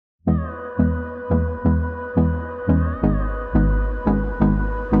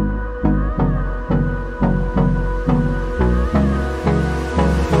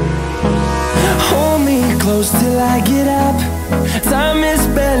close till I get up. Time is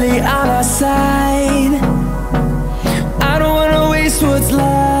barely on our side. I don't wanna waste what's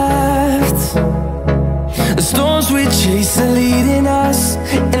left. The storms we chase are leading us,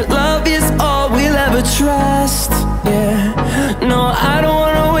 and love is all we'll ever trust. Yeah, no, I don't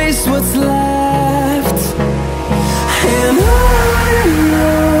wanna waste what's left. And on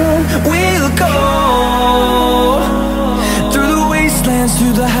we'll go, through the wastelands,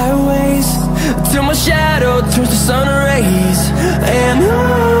 through the highways, till my shadow turns to sun rays. And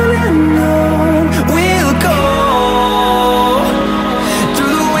on we'll go,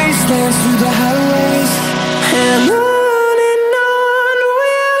 through the wastelands, through the highways, and on we'll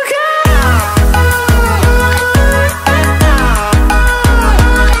go.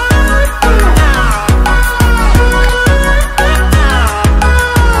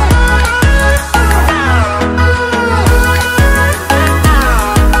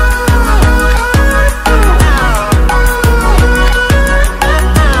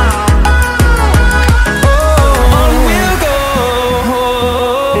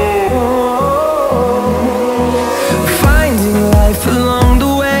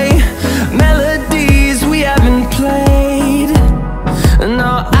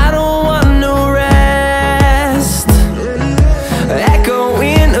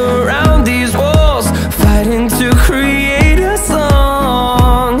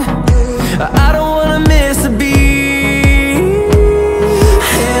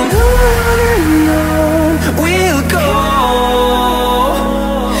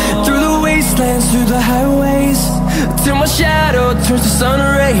 Through the highways, till my shadow turns to sun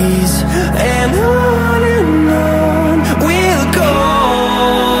rays. And on we'll go,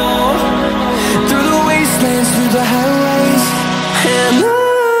 through the wastelands, through the highways, and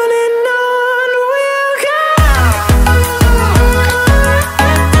on we'll go.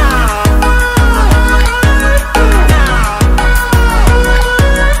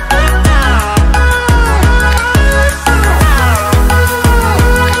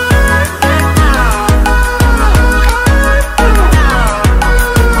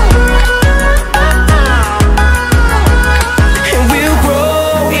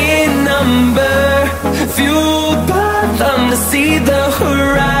 See the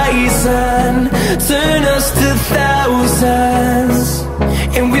horizon, turn us to thousands,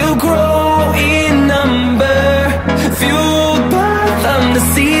 and we'll grow in number, fueled by them to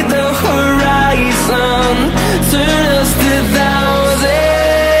see the